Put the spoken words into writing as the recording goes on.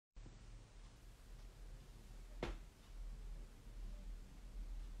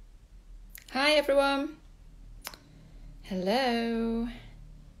Hi everyone. Hello.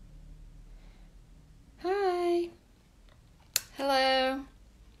 Hi. Hello.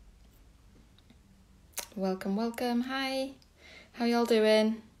 Welcome. Hi. How y'all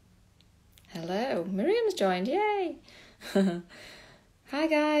doing? Hello. Miriam's joined. Yay. Hi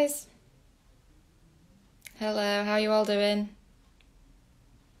guys. Hello. How you all doing?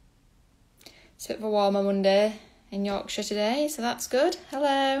 It's a bit of a warmer Monday in Yorkshire today, so that's good.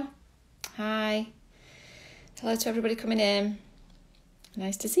 Hello. Hi. Hello to everybody coming in.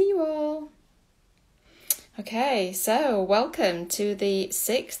 Nice to see you all. Okay, so welcome to the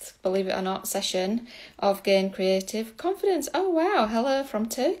 6th, believe it or not, session of Gain Creative Confidence. Oh wow, hello from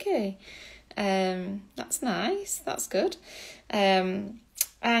Turkey. That's nice, that's good. And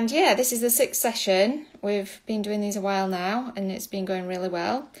yeah, this is the 6th session. We've been doing these a while now and it's been going really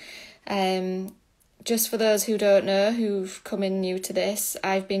well. Just for those who don't know, who've come in new to this,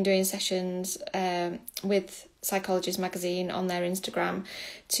 I've been doing sessions with Psychologies magazine on their Instagram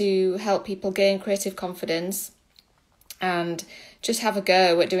to help people gain creative confidence and just have a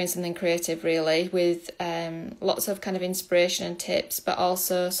go at doing something creative, really, with lots of kind of inspiration and tips, but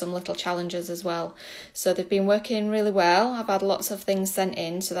also some little challenges as well. So they've been working really well. I've had lots of things sent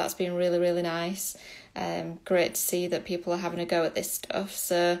in, so that's been really, really nice. Great to see that people are having a go at this stuff.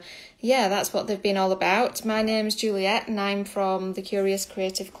 So yeah, that's what they've been all about. My name's Juliet and I'm from the Curious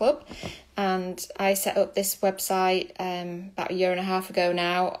Creative Club, and I set up this website about a year and a half ago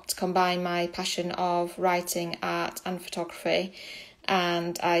now to combine my passion of writing, art and photography.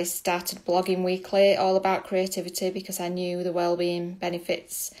 And I started blogging weekly all about creativity because I knew the well-being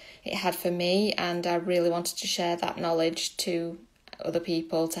benefits it had for me, and I really wanted to share that knowledge to other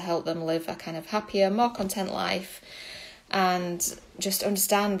people to help them live a kind of happier, more content life and just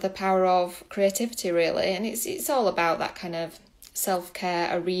understand the power of creativity, really. And it's all about that kind of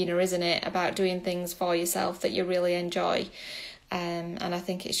self-care arena, isn't it? About doing things for yourself that you really enjoy. And I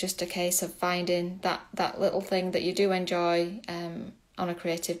think it's just a case of finding that little thing that you do enjoy on a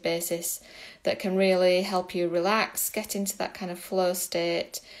creative basis that can really help you relax, get into that kind of flow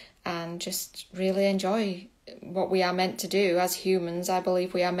state and just really enjoy what we are meant to do as humans. I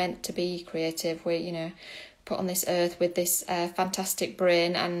believe we are meant to be creative. We're, put on this earth with this fantastic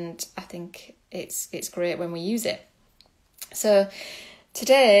brain, and I think it's great when we use it. So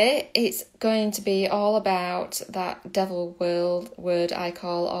today it's going to be all about that devil word I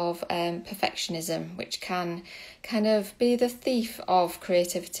call of perfectionism, which can kind of be the thief of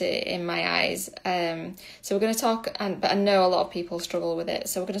creativity in my eyes. So we're going to talk, but I know a lot of people struggle with it.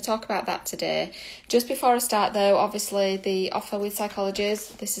 So we're going to talk about that today. Just before I start though, obviously the offer with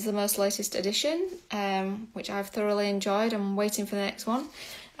Psychologies, this is the most latest edition, which I've thoroughly enjoyed. I'm waiting for the next one.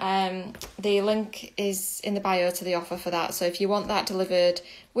 The link is in the bio to the offer for that. So if you want that delivered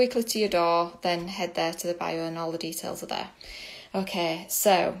weekly to your door, then head there to the bio and all the details are there. Okay,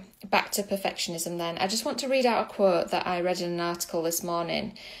 so back to perfectionism then. I just want to read out a quote that I read in an article this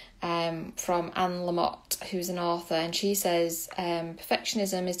morning from Anne Lamott, who's an author, and she says,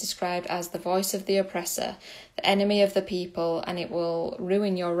 perfectionism is described as the voice of the oppressor, the enemy of the people, and it will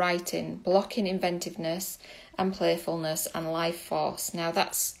ruin your writing, blocking inventiveness and playfulness and life force. Now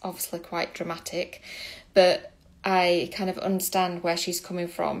that's obviously quite dramatic, but I kind of understand where she's coming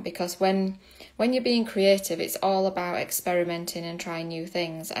from, because when you're being creative, it's all about experimenting and trying new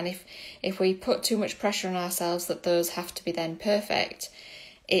things. And if we put too much pressure on ourselves that those have to be then perfect,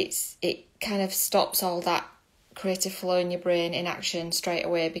 it kind of stops all that creative flow in your brain in action straight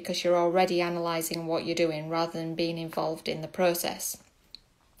away, because you're already analysing what you're doing rather than being involved in the process.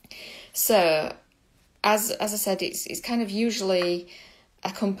 So as I said, it's kind of usually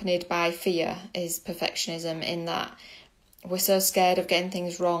accompanied by fear, is perfectionism, in that we're so scared of getting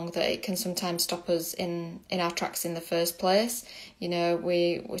things wrong that it can sometimes stop us in our tracks in the first place.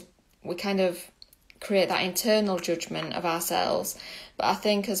 We kind of create that internal judgment of ourselves. But I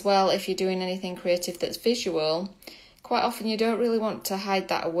think as well, if you're doing anything creative that's visual, quite often you don't really want to hide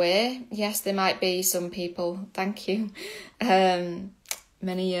that away. Yes, there might be some people, thank you,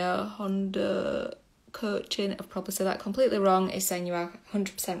 many Honda coaching, I've probably said that completely wrong, is saying you are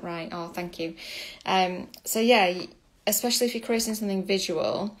 100% right. Oh, thank you. So yeah, especially if you're creating something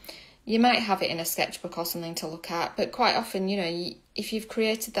visual, you might have it in a sketchbook or something to look at, but quite often, if you've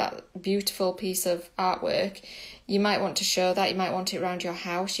created that beautiful piece of artwork, you might want to show that, you might want it around your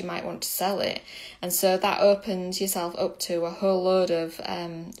house, you might want to sell it. And so that opens yourself up to a whole load of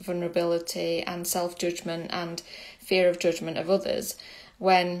vulnerability and self-judgment and fear of judgment of others,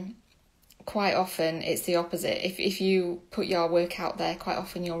 when quite often it's the opposite. If you put your work out there, quite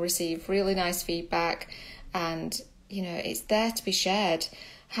often you'll receive really nice feedback, and it's there to be shared.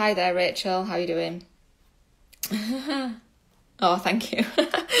 Hi there, Rachel. How are you doing? Oh, thank you.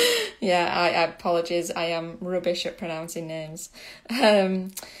 Yeah, I apologies. I am rubbish at pronouncing names.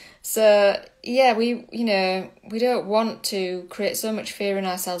 So yeah, we don't want to create so much fear in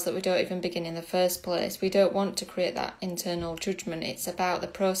ourselves that we don't even begin in the first place. We don't want to create that internal judgment. It's about the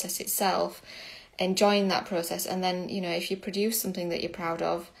process itself, enjoying that process, and then, if you produce something that you're proud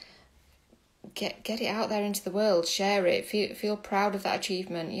of, get it out there into the world, share it, feel proud of that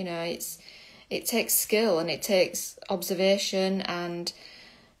achievement. It takes skill and it takes observation and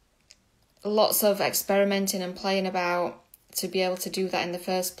lots of experimenting and playing about to be able to do that in the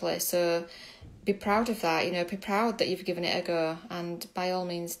first place. So be proud of that, be proud that you've given it a go, and by all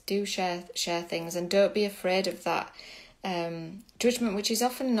means do share things, and don't be afraid of that judgment, which is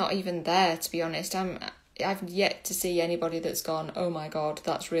often not even there, to be honest. I've yet to see anybody that's gone, oh my God,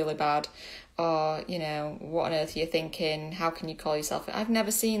 that's really bad, or, what on earth are you thinking? How can you call yourself? I've never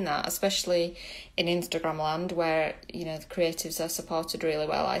seen that, especially in Instagram land where, the creatives are supported really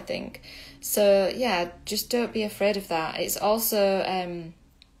well, I think. So, yeah, just don't be afraid of that. It's also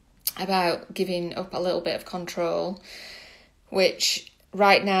about giving up a little bit of control, which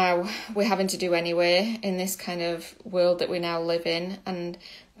right now we're having to do anyway in this kind of world that we now live in, and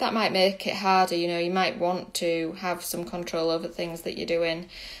that might make it harder. You might want to have some control over things that you're doing,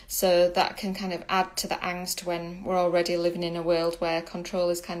 so that can kind of add to the angst when we're already living in a world where control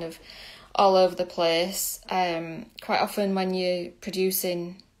is kind of all over the place. Quite often when you're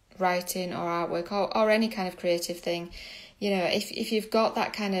producing writing or artwork or any kind of creative thing, if you've got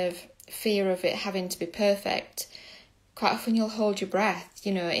that kind of fear of it having to be perfect, quite often you'll hold your breath.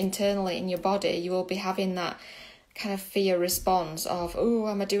 Internally in your body you will be having that kind of fear response of, oh,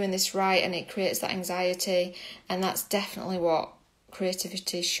 am I doing this right? And it creates that anxiety, and that's definitely what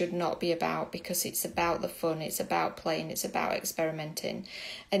creativity should not be about, because it's about the fun, it's about playing, it's about experimenting.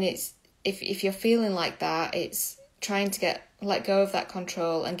 And it's if you're feeling like that, it's trying to let go of that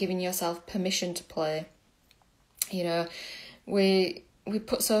control and giving yourself permission to play. We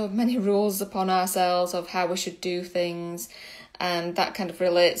put so many rules upon ourselves of how we should do things, and that kind of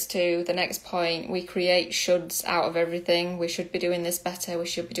relates to the next point. We create shoulds out of everything. We should be doing this better. We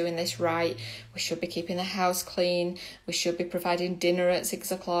should be doing this right. We should be keeping the house clean. We should be providing dinner at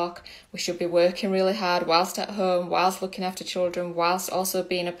 6:00. We should be working really hard whilst at home, whilst looking after children, whilst also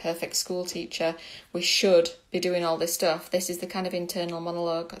being a perfect school teacher. We should be doing all this stuff. This is the kind of internal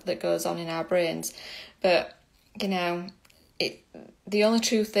monologue that goes on in our brains. But, the only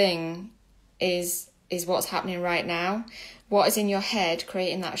true thing is what's happening right now. What is in your head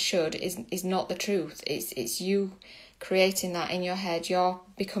creating that should is not the truth. It's you creating that in your head. You're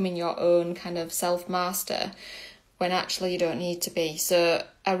becoming your own kind of self-master when actually you don't need to be. So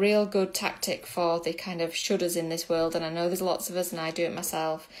a real good tactic for the kind of shoulders in this world, and I know there's lots of us and I do it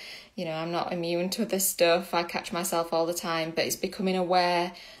myself, I'm not immune to this stuff. I catch myself all the time, but it's becoming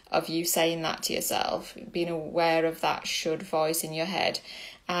aware of you saying that to yourself, being aware of that should voice in your head.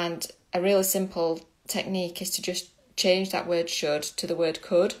 And a really simple technique is to just change that word should to the word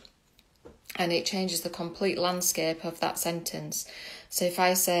could, and it changes the complete landscape of that sentence. So if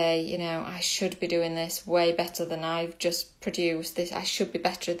I say, I should be doing this way better than I've just produced, this, I should be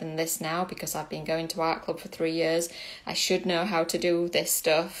better than this now because I've been going to art club for 3 years, I should know how to do this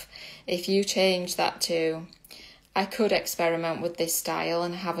stuff. If you change that to, I could experiment with this style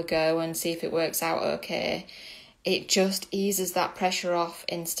and have a go and see if it works out okay, it just eases that pressure off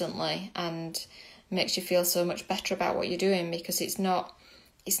instantly and makes you feel so much better about what you're doing, because it's not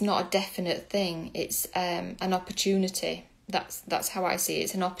a definite thing. It's an opportunity. That's how I see it.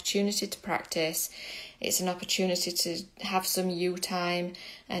 It's an opportunity to practice. It's an opportunity to have some you time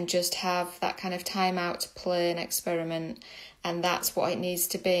and just have that kind of time out to play and experiment. And that's what it needs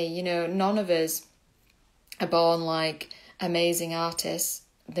to be. None of us are born like amazing artists.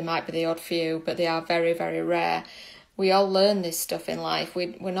 There might be the odd few, but they are very, very rare. We all learn this stuff in life.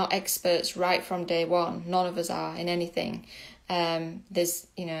 We're not experts right from day one. None of us are in anything. There's,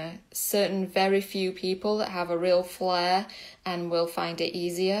 certain very few people that have a real flair and will find it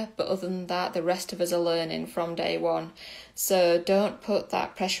easier. But other than that, the rest of us are learning from day one. So don't put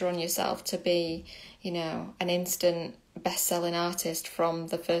that pressure on yourself to be, an instant best-selling artist from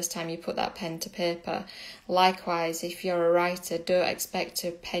the first time you put that pen to paper. Likewise, if you're a writer, don't expect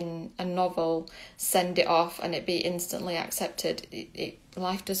to pen a novel, send it off and it be instantly accepted.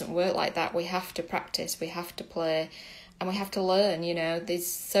 Life doesn't work like that. We have to practice, we have to play, and we have to learn. There's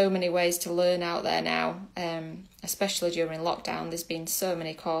so many ways to learn out there now, especially during lockdown. There's been so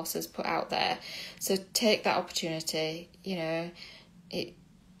many courses put out there, so take that opportunity.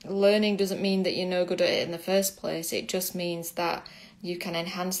 Learning doesn't mean that you're no good at it in the first place. It just means that you can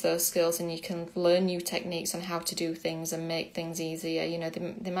enhance those skills and you can learn new techniques on how to do things and make things easier. You know,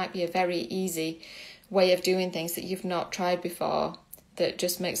 there might be a very easy way of doing things that you've not tried before that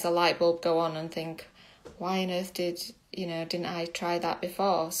just makes the light bulb go on and think, why on earth didn't I try that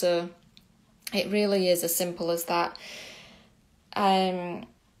before? So it really is as simple as that.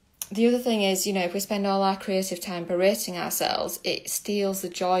 The other thing is, you know, if we spend all our creative time berating ourselves, it steals the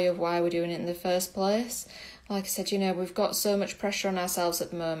joy of why we're doing it in the first place. Like I said, you know, we've got so much pressure on ourselves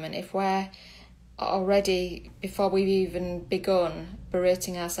at the moment. If we're already, before we've even begun,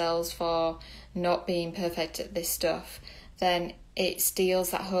 berating ourselves for not being perfect at this stuff, then it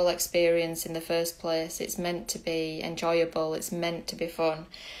steals that whole experience in the first place. It's meant to be enjoyable. It's meant to be fun.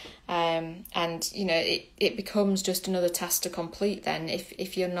 And, you know, it becomes just another task to complete then.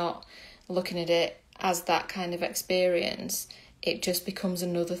 If you're not looking at it as that kind of experience, it just becomes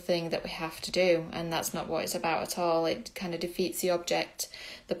another thing that we have to do, and that's not what it's about at all. It kind of defeats the object.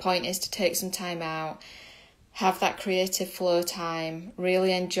 The point is to take some time out, have that creative flow time,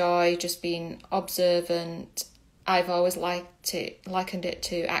 really enjoy just being observant. I've always likened it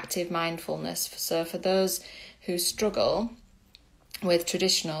to active mindfulness. So for those who struggle with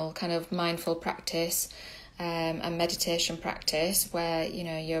traditional kind of mindful practice and meditation practice, where, you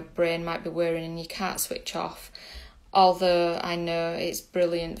know, your brain might be whirring and you can't switch off, although I know it's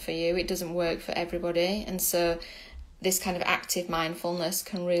brilliant for you, it doesn't work for everybody. And so this kind of active mindfulness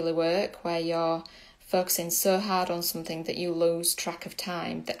can really work, where you're focusing so hard on something that you lose track of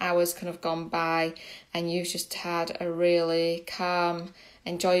time. The hours can have gone by and you've just had a really calm,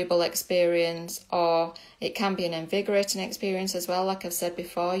 enjoyable experience, or it can be an invigorating experience as well. Like I've said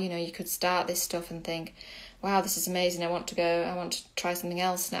before, you know, you could start this stuff and think, wow, this is amazing, I want to try something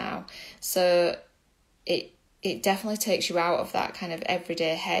else now. So it definitely takes you out of that kind of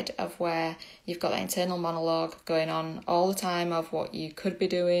everyday head of where you've got that internal monologue going on all the time of what you could be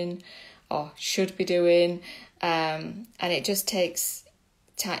doing or should be doing, and it just takes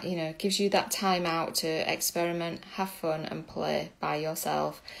time, you know, gives you that time out to experiment, have fun and play by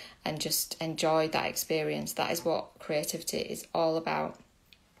yourself and just enjoy that experience. That is what creativity is all about.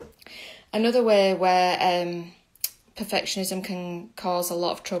 Another way where perfectionism can cause a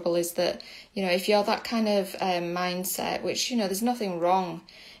lot of trouble is that, you know, if you're that kind of mindset, which, you know, there's nothing wrong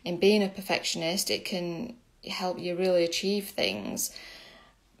in being a perfectionist, it can help you really achieve things,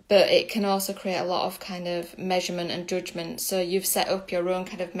 but it can also create a lot of kind of measurement and judgment. So you've set up your own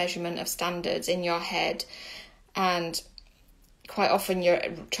kind of measurement of standards in your head, and quite often you're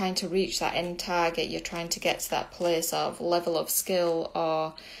trying to reach that end target, you're trying to get to that place of level of skill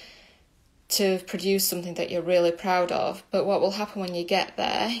or to produce something that you're really proud of. But what will happen when you get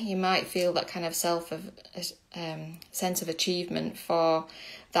there, you might feel that kind of sense of achievement for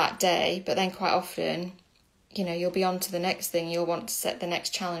that day, but then quite often, you know, you'll be on to the next thing. You'll want to set the next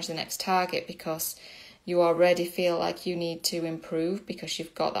challenge, the next target, because you already feel like you need to improve because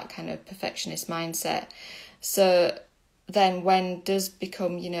you've got that kind of perfectionist mindset. So then when does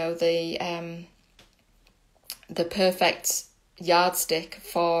become, you know, the perfect yardstick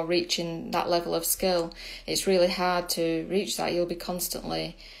for reaching that level of skill, it's really hard to reach that. You'll be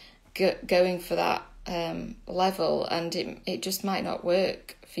constantly going for that level, and it just might not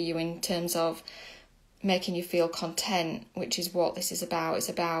work for you in terms of making you feel content, which is what this is about. It's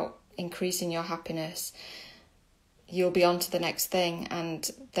about increasing your happiness. You'll be on to the next thing, and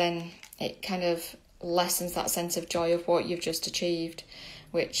then it kind of lessens that sense of joy of what you've just achieved,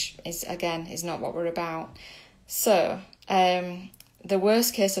 which is, again, is not what we're about. So the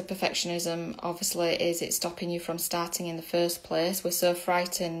worst case of perfectionism, obviously, is it stopping you from starting in the first place. We're so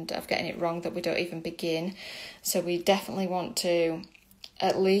frightened of getting it wrong that we don't even begin. So we definitely want to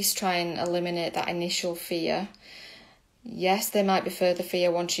at least try and eliminate that initial fear. Yes, there might be further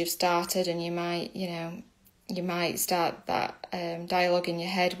fear once you've started, and you might start that dialogue in your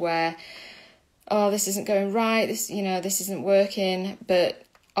head where, oh, this isn't going right, this isn't working. But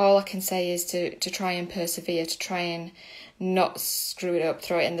all I can say is to try and persevere, to try and not screw it up,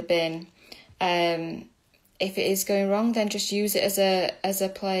 throw it in the bin. If it is going wrong, then just use it as a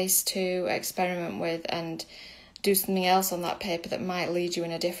place to experiment with and do something else on that paper that might lead you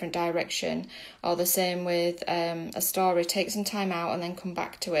in a different direction. Or the same with a story, take some time out and then come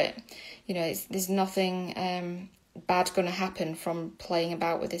back to it. You know, there's nothing bad going to happen from playing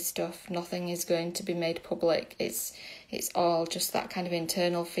about with this stuff. Nothing is going to be made public. It's all just that kind of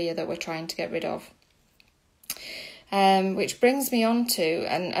internal fear that we're trying to get rid of. Which brings me on to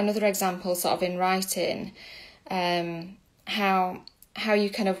another example, sort of in writing, how you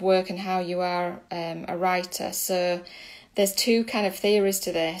kind of work and how you are a writer. So there's two kind of theories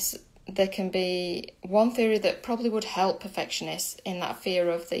to this. there can be one theory that probably would help perfectionists in that fear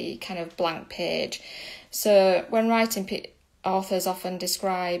of the kind of blank page. So when writing, authors often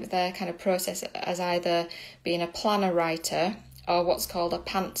describe their kind of process as either being a planner writer or what's called a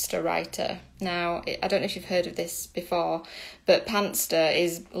pantster writer. Now, I don't know if you've heard of this before, but pantster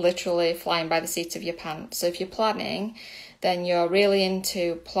is literally flying by the seat of your pants. So if you're planning, then you're really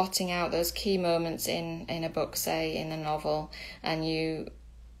into plotting out those key moments in a book, say in a novel, and you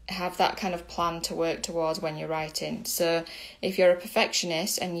have that kind of plan to work towards when you're writing. So if you're a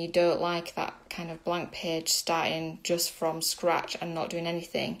perfectionist and you don't like that kind of blank page starting just from scratch and not doing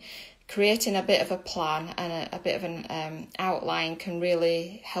anything, creating a bit of a plan and a bit of an outline can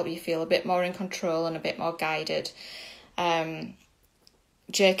really help you feel a bit more in control and a bit more guided.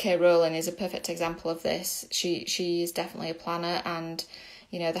 J.K. Rowling is a perfect example of this. She is definitely a planner, and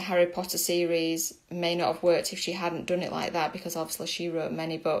the Harry Potter series may not have worked if she hadn't done it like that, because obviously she wrote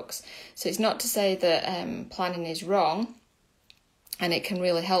many books. So it's not to say that planning is wrong, and it can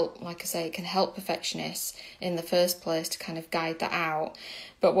really help, like I say, it can help perfectionists in the first place to kind of guide that out.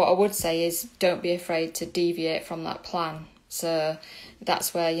 But what I would say is don't be afraid to deviate from that plan. So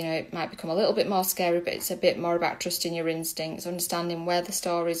that's where, it might become a little bit more scary, but it's a bit more about trusting your instincts, understanding where the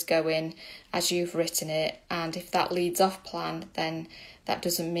story's going as you've written it. And if that leads off plan, then that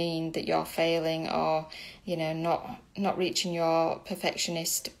doesn't mean that you're failing or, not reaching your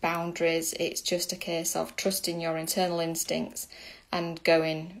perfectionist boundaries. It's just a case of trusting your internal instincts and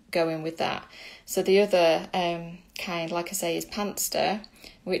going with that. So the other kind, like I say, is pantster,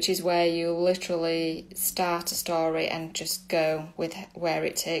 which is where you literally start a story and just go with where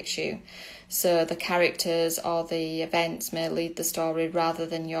it takes you. So the characters or the events may lead the story rather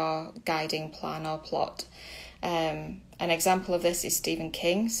than your guiding plan or plot. An example of this is Stephen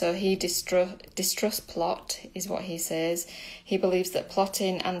King. So he distrusts plot, is what he says. He believes that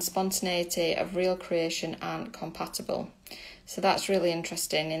plotting and spontaneity of real creation aren't compatible. So that's really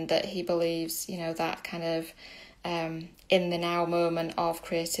interesting in that he believes, that kind of in the now moment of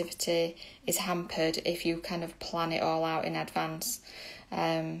creativity is hampered if you kind of plan it all out in advance,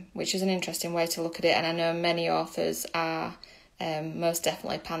 which is an interesting way to look at it. And I know many authors are most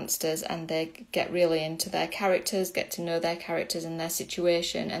definitely pantsters, and they get really into their characters, get to know their characters and their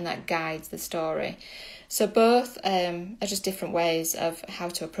situation, and that guides the story. So both are just different ways of how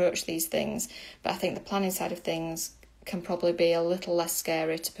to approach these things, but I think the planning side of things can probably be a little less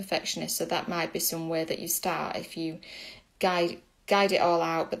scary to perfectionists. So that might be some way that you start if you guide it all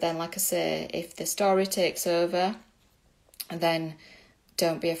out. But then, like I say, if the story takes over, then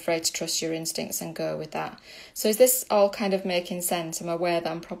don't be afraid to trust your instincts and go with that. So is this all kind of making sense? I'm aware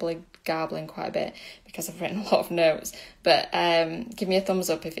that I'm probably garbling quite a bit because I've written a lot of notes, but give me a thumbs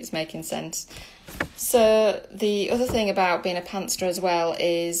up if it's making sense. So the other thing about being a pantster as well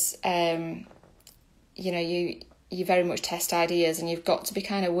is, you very much test ideas, and you've got to be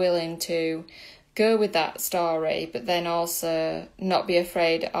kind of willing to go with that story, but then also not be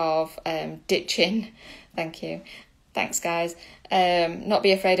afraid of ditching. Thanks guys. Not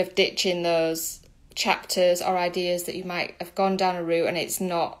be afraid of ditching those chapters or ideas that you might have gone down a route and it's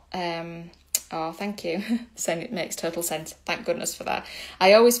not oh, thank you. So it makes total sense. Thank goodness for that.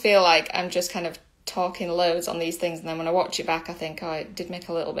 I always feel like I'm just kind of talking loads on these things, and then when I watch it back I think, oh, it did make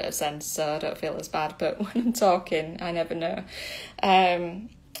a little bit of sense, so I don't feel as bad. But when I'm talking, I never know.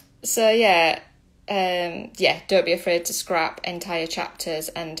 Don't be afraid to scrap entire chapters,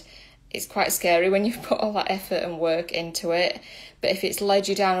 and it's quite scary when you've put all that effort and work into it. But if it's led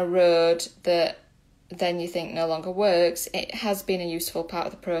you down a road that then you think no longer works, it has been a useful part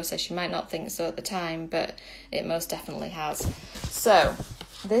of the process. You might not think so at the time, but it most definitely has. So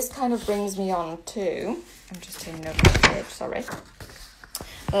this kind of brings me on to, I'm just turning over the page, sorry,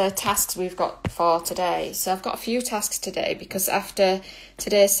 the tasks we've got for today. So I've got a few tasks today because after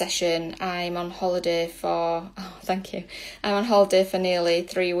today's session, I'm on holiday for, I'm on holiday for nearly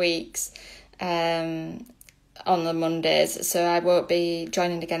 3 weeks on the Mondays, so I won't be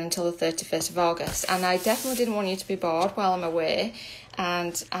joining again until the 31st of August. And I definitely didn't want you to be bored while I'm away.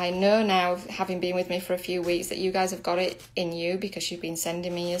 And I know now, having been with me for a few weeks, that you guys have got it in you because you've been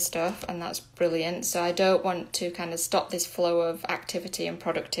sending me your stuff, and that's brilliant. So I don't want to kind of stop this flow of activity and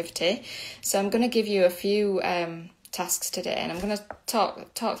productivity. So I'm going to give you a few tasks today, and I'm going to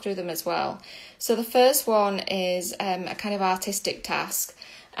talk through them as well. So the first one is a kind of artistic task.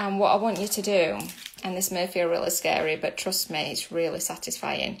 And what I want you to do, and this may feel really scary, but trust me, it's really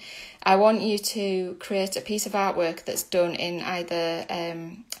satisfying. I want you to create a piece of artwork that's done in either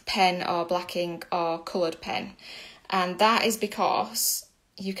pen or black ink or coloured pen. And that is because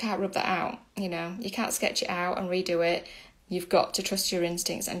you can't rub that out, you can't sketch it out and redo it. You've got to trust your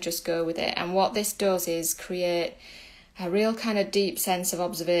instincts and just go with it. And what this does is create a real kind of deep sense of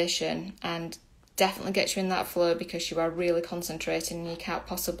observation, and definitely gets you in that flow because you are really concentrating and you can't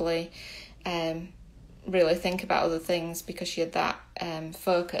possibly really think about other things because you're that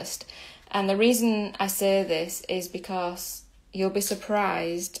focused. And the reason I say this is because you'll be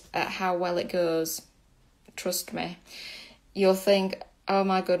surprised at how well it goes. Trust me. You'll think, oh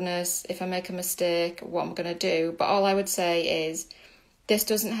my goodness, if I make a mistake, what am I going to do? But all I would say is, this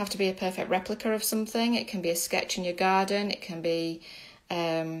doesn't have to be a perfect replica of something. It can be a sketch in your garden. It can be,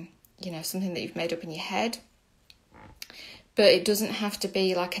 something that you've made up in your head. But it doesn't have to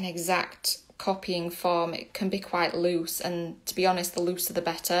be like an exact copying form. It can be quite loose. And to be honest, the looser the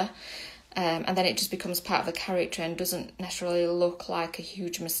better. And then it just becomes part of the character and doesn't necessarily look like a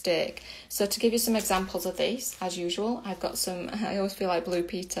huge mistake. So to give you some examples of these, as usual, I've got some, I always feel like Blue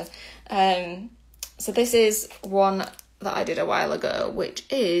Peter. So this is one that I did a while ago, which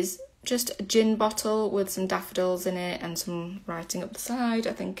is just a gin bottle with some daffodils in it and some writing up the side.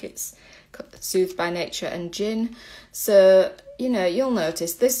 I think it's soothed by nature and gin. So, you'll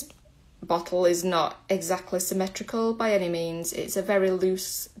notice this bottle is not exactly symmetrical by any means. It's a very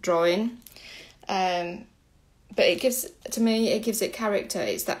loose drawing. But it gives it character.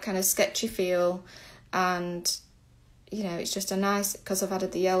 It's that kind of sketchy feel, and it's just a nice, because I've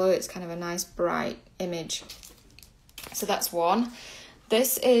added the yellow, it's kind of a nice bright image. So that's one.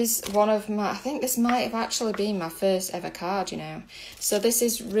 This is one of I think this might have actually been my first ever card, So this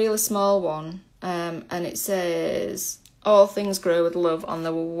is really small one, and it says, all things grow with love, on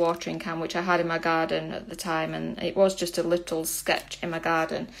the watering can, which I had in my garden at the time, and it was just a little sketch in my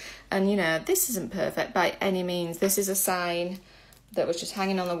garden. And this isn't perfect by any means. This is a sign that was just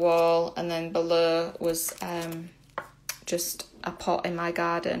hanging on the wall, and then below was just a pot in my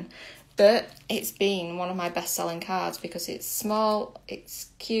garden. But it's been one of my best-selling cards because it's small, it's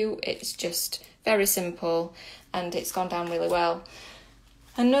cute, it's just very simple, and it's gone down really well.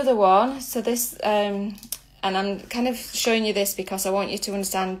 Another one, so this, and I'm kind of showing you this because I want you to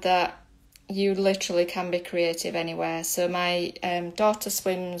understand that you literally can be creative anywhere. So my daughter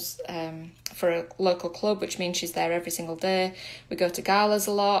swims for a local club, which means she's there every single day. We go to galas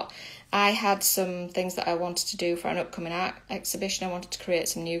a lot. I had some things that I wanted to do for an upcoming art exhibition. I wanted to create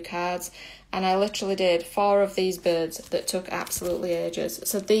some new cards, and I literally did 4 of these birds that took absolutely ages.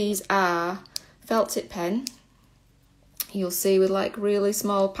 So these are felt tip pen. You'll see with like really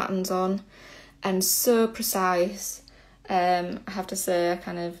small patterns on, and so precise. I have to say, I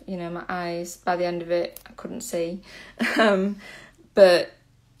kind of, my eyes, by the end of it, I couldn't see. But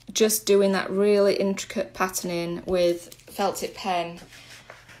just doing that really intricate patterning with felt tip pen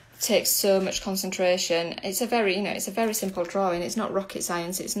takes so much concentration. It's a very simple drawing. It's not rocket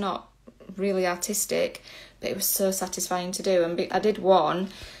science. It's not really artistic, but it was so satisfying to do. And I did 1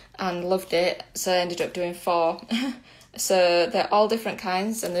 and loved it, so I ended up doing 4. So they're all different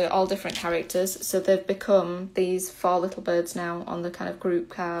kinds and they're all different characters. So they've become these 4 little birds now on the kind of group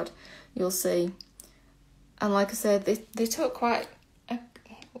card, you'll see. And like I said, they took quite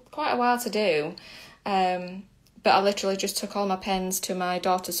a while to do. But I literally just took all my pens to my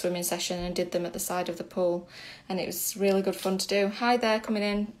daughter's swimming session and did them at the side of the pool. And it was really good fun to do. Hi there, coming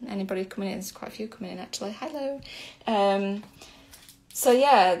in. Anybody coming in? There's quite a few coming in, actually. Hello. So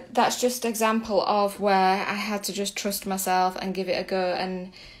yeah, that's just an example of where I had to just trust myself and give it a go.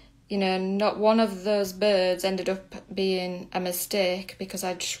 And, not one of those birds ended up being a mistake because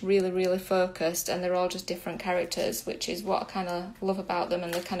I just really, really focused, and they're all just different characters, which is what I kind of love about them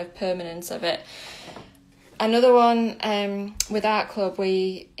and the kind of permanence of it. Another one, with Art Club,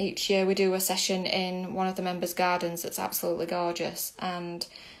 each year we do a session in one of the members' gardens that's absolutely gorgeous. And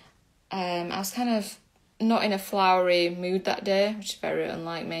I was kind of not in a flowery mood that day, which is very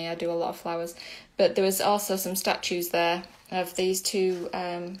unlike me. I do a lot of flowers. But there was also some statues there of these 2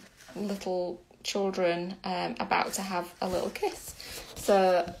 little children about to have a little kiss.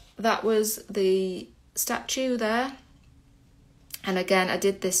 So that was the statue there. And again, I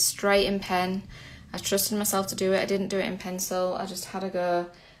did this straight in pen. I trusted myself to do it. I didn't do it in pencil. I just had a go,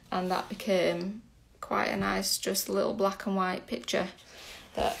 and that became quite a nice, just little black and white picture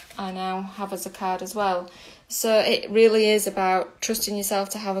that I now have as a card as well. So it really is about trusting yourself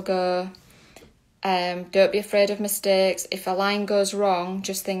to have a go. Don't be afraid of mistakes. If a line goes wrong,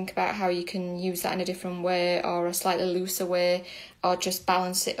 just think about how you can use that in a different way, or a slightly looser way, or just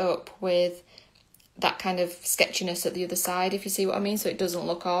balance it up with that kind of sketchiness at the other side, if you see what I mean, so it doesn't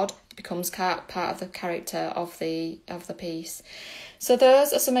look odd. It becomes part of the character of the piece. So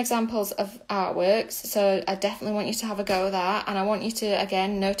those are some examples of artworks. So I definitely want you to have a go at that, and I want you to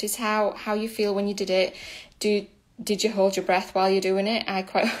again notice how you feel when you did it. did you hold your breath while you're doing it? I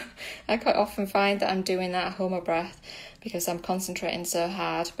quite often find that I'm doing that, I hold my breath, because I'm concentrating so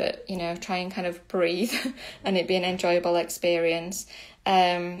hard. But, try and kind of breathe and it be an enjoyable experience.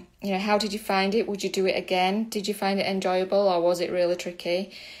 How did you find it? Would you do it again? Did you find it enjoyable, or was it really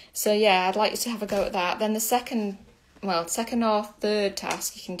tricky? So yeah, I'd like you to have a go at that. Then the second or third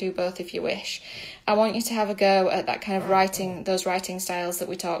task, you can do both if you wish. I want you to have a go at that kind of those writing styles that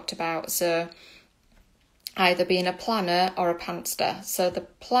we talked about. So either being a planner or a pantster. So the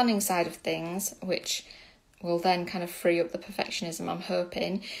planning side of things, which will then kind of free up the perfectionism, I'm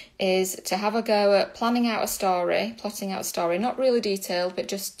hoping, is to have a go at plotting out a story, not really detailed, but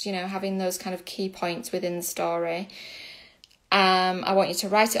just, having those kind of key points within the story. I want you to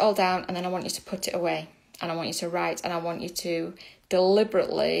write it all down, and then I want you to put it away. And I want you to write, and I want you to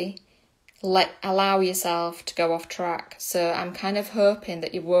deliberately allow yourself to go off track. So I'm kind of hoping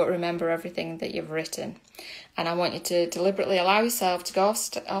that you won't remember everything that you've written. And I want you to deliberately allow yourself to go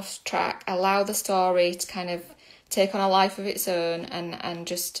off track, allow the story to kind of take on a life of its own, and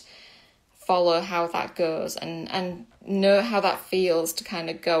just follow how that goes, and know how that feels to kind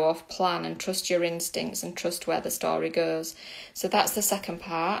of go off plan and trust your instincts and trust where the story goes. So that's the second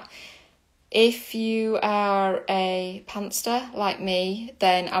part. If you are a pantster like me,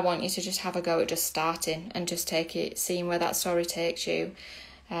 then I want you to just have a go at just starting and just seeing where that story takes you.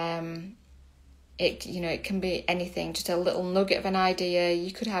 It can be anything, just a little nugget of an idea.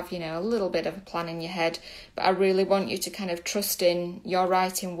 You could have, a little bit of a plan in your head, but I really want you to kind of trust in your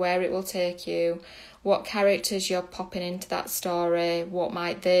writing, where it will take you, what characters you're popping into that story, what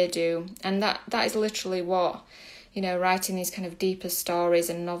might they do. And that is literally what, writing these kind of deeper stories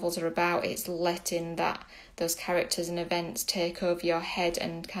and novels are about. It's letting those characters and events take over your head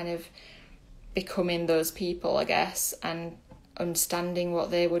and kind of becoming those people, I guess, and understanding what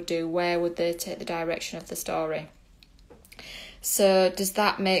they would do, where would they take the direction of the story. So does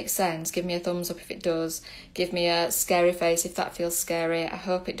that make sense? Give me a thumbs up if it does. Give me a scary face if that feels scary. I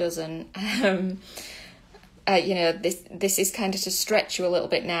hope it doesn't. This is kind of to stretch you a little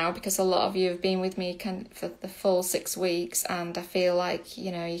bit now, because a lot of you have been with me for the full 6 weeks, and I feel like,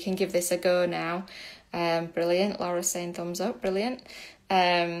 you can give this a go now. Brilliant. Laura's saying thumbs up. Brilliant.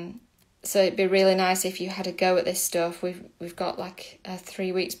 So it'd be really nice if you had a go at this stuff. We've got like a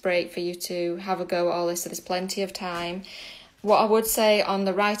 3 weeks break for you to have a go at all this, so there's plenty of time. What I would say on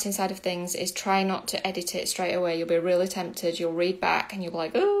the writing side of things is try not to edit it straight away. You'll be really tempted. You'll read back and you'll be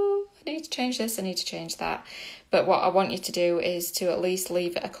like, oh, I need to change this, I need to change that. But what I want you to do is to at least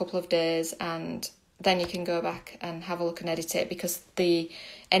leave it a couple of days, and then you can go back and have a look and edit it, because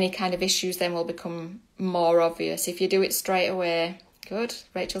any kind of issues then will become more obvious. If you do it straight away, good.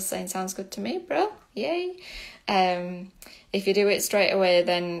 Rachel's saying sounds good to me, bro. Yay. If you do it straight away,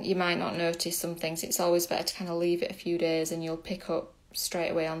 then you might not notice some things. It's always better to kind of leave it a few days and you'll pick up straight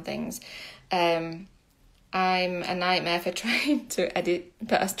away on things. I'm a nightmare for trying to edit,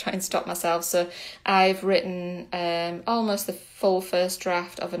 but I try and stop myself. So I've written almost the full first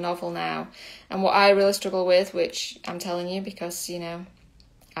draft of a novel now. And what I really struggle with, which I'm telling you because,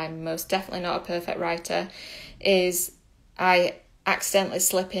 I'm most definitely not a perfect writer, is I accidentally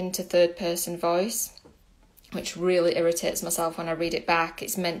slip into third person voice, which really irritates myself when I read it back.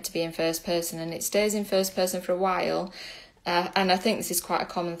 It's meant to be in first person, and it stays in first person for a while. And I think this is quite a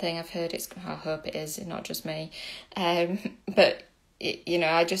common thing. I've heard I hope it is, not just me. But,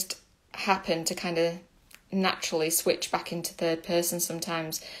 I just happen to kind of naturally switch back into third person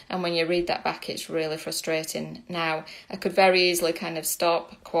sometimes. And when you read that back, it's really frustrating. Now, I could very easily kind of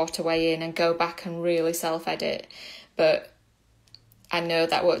stop quarter way in and go back and really self-edit. But I know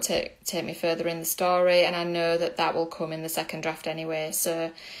that won't take me further in the story, and I know that will come in the second draft anyway.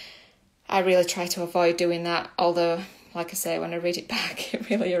 So I really try to avoid doing that, although, like I say, when I read it back, it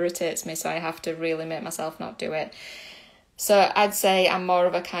really irritates me, so I have to really make myself not do it. So I'd say I'm a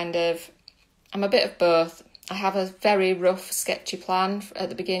bit of both. I have a very rough, sketchy plan at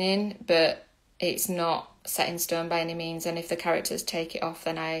the beginning, but it's not set in stone by any means, and if the characters take it off,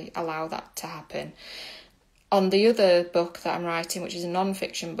 then I allow that to happen. On the other book that I'm writing, which is a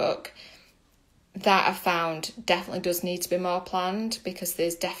non-fiction book, that I've found definitely does need to be more planned, because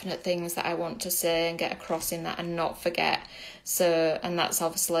there's definite things that I want to say and get across in that and not forget. So, and that's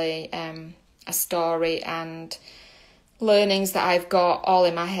obviously a story and learnings that I've got all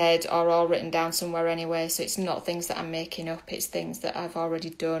in my head or all written down somewhere anyway. So it's not things that I'm making up, it's things that I've already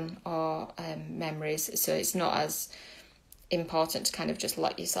done or memories. So it's not as important to kind of just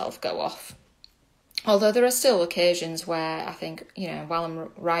let yourself go off. Although there are still occasions where I think, while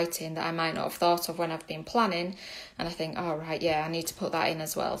I'm writing, that I might not have thought of when I've been planning, and I think, oh, right, yeah, I need to put that in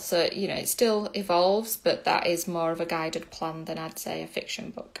as well. So, it still evolves, but that is more of a guided plan than I'd say a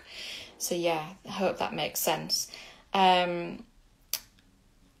fiction book. So, yeah, I hope that makes sense.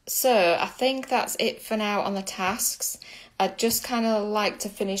 So I think that's it for now on the tasks. I'd just kind of like to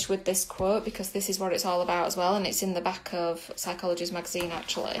finish with this quote, because this is what it's all about as well, and it's in the back of Psychologies magazine,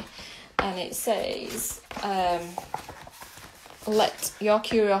 actually. And it says, let your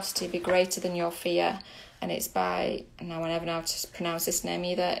curiosity be greater than your fear. And it's by, now I never know how to pronounce this name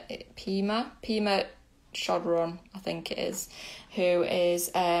either, Pema Chodron, I think it is, who is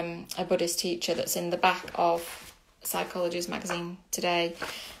a Buddhist teacher that's in the back of Psychologies magazine today.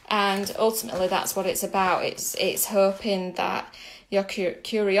 And ultimately that's what it's about. It's hoping that your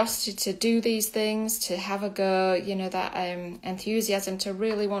curiosity to do these things, to have a go, that enthusiasm to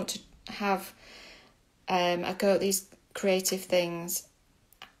really want to have a go at these creative things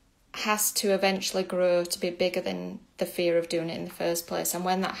has to eventually grow to be bigger than the fear of doing it in the first place. And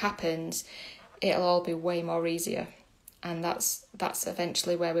when that happens, it'll all be way more easier. And that's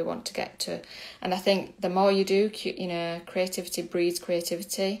eventually where we want to get to. And I think the more you do, creativity breeds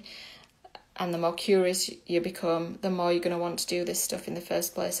creativity. And the more curious you become, the more you're going to want to do this stuff in the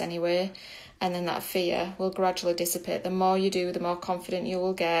first place anyway. And then that fear will gradually dissipate. The more you do, the more confident you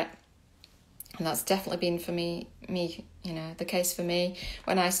will get. And that's definitely been for me, the case for me.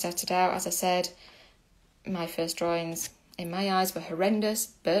 When I started out, as I said, my first drawings in my eyes were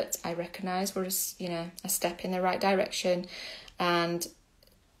horrendous, but I recognise were a step in the right direction. And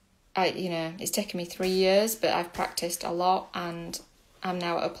it's taken me 3 years, but I've practised a lot, and I'm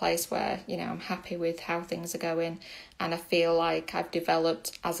now at a place where I'm happy with how things are going, and I feel like I've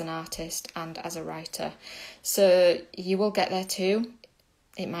developed as an artist and as a writer. So you will get there too.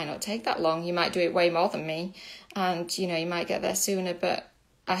 It might not take that long. You might do it way more than me, and you might get there sooner, but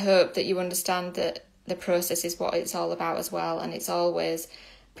I hope that you understand that the process is what it's all about as well. And it's always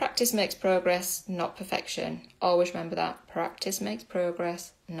practice makes progress, not perfection. Always remember that. Practice makes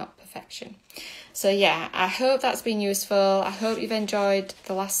progress, not perfection. So yeah, I hope that's been useful. I hope you've enjoyed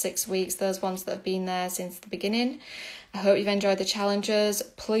the last 6 weeks, those ones that have been there since the beginning. I hope you've enjoyed the challenges.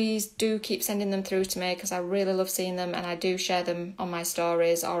 Please do keep sending them through to me, because I really love seeing them, and I do share them on my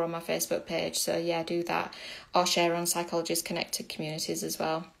stories or on my Facebook page. So yeah, do that, or share on Psychologies Connected communities as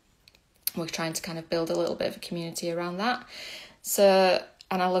well. We're trying to kind of build a little bit of a community around that. So,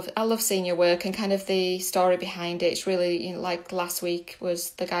 and I love seeing your work and kind of the story behind it. It's really, like last week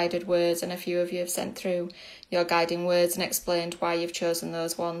was the guided words, and a few of you have sent through your guiding words and explained why you've chosen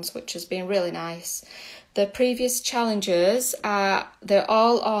those ones, which has been really nice. The previous challenges they're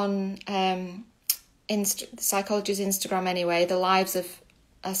all on Psychology's Instagram anyway. The lives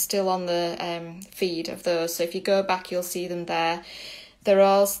are still on the feed of those, so if you go back, you'll see them there.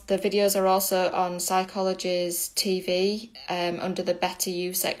 The videos are also on Psychology's TV under the Better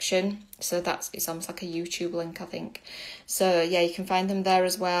You section. So it's almost like a YouTube link, I think. So yeah, you can find them there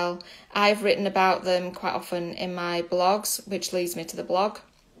as well. I've written about them quite often in my blogs, which leads me to the blog.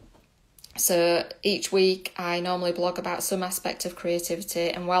 So each week I normally blog about some aspect of creativity,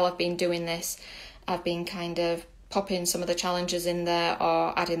 and while I've been doing this, I've been kind of popping some of the challenges in there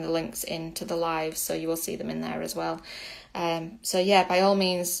or adding the links into the live, so you will see them in there as well. So yeah, by all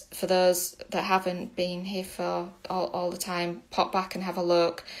means, for those that haven't been here for all the time, pop back and have a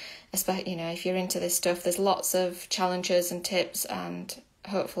look. Especially, if you're into this stuff, there's lots of challenges and tips, and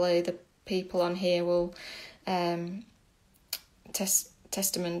hopefully the people on here will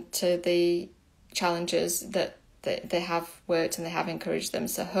testament to the challenges that they have worked and they have encouraged them.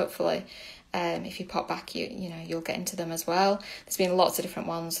 So hopefully, if you pop back, you'll get into them as well. There's been lots of different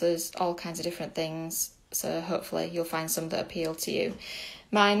ones. There's all kinds of different things. So hopefully you'll find some that appeal to you.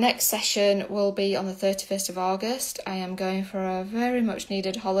 My next session will be on the 31st of August. I am going for a very much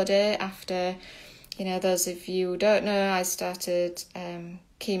needed holiday after, those of you who don't know, I started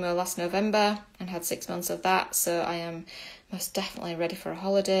chemo last November and had 6 months of that. So I am most definitely ready for a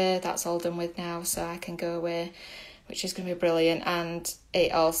holiday. That's all done with now, so I can go away, which is going to be brilliant. And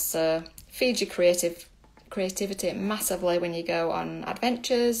it also feeds your creativity massively when you go on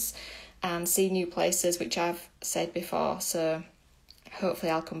adventures and see new places, which I've said before. So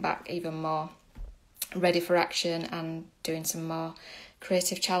hopefully I'll come back even more ready for action and doing some more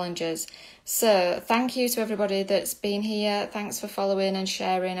creative challenges. So thank you to everybody that's been here. Thanks for following and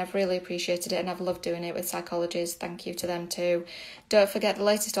sharing. I've really appreciated it, and I've loved doing it with Psychologies. Thank you to them too. Don't forget, the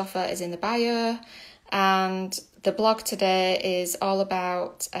latest offer is in the bio, and the blog today is all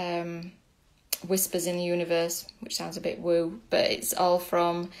about whispers in the universe, which sounds a bit woo, but it's all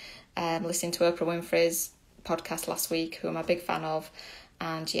from listening to Oprah Winfrey's podcast last week, who I'm a big fan of.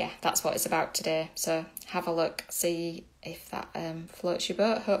 And yeah, that's what it's about today. So have a look, see if that floats your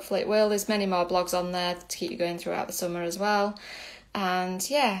boat. Hopefully it will. There's many more blogs on there to keep you going throughout the summer as well. And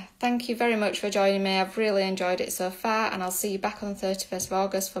yeah, thank you very much for joining me. I've really enjoyed it so far, and I'll see you back on the 31st of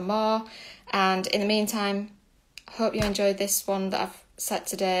August for more. And in the meantime, hope you enjoyed this one that I've set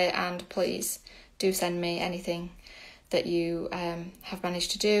today, and please do send me anything that you have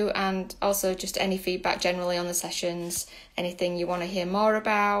managed to do, and also just any feedback generally on the sessions, anything you want to hear more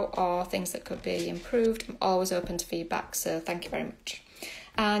about or things that could be improved. I'm always open to feedback, so thank you very much.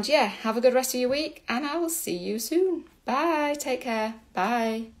 And yeah, have a good rest of your week, and I will see you soon. Bye, take care,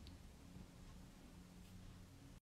 bye.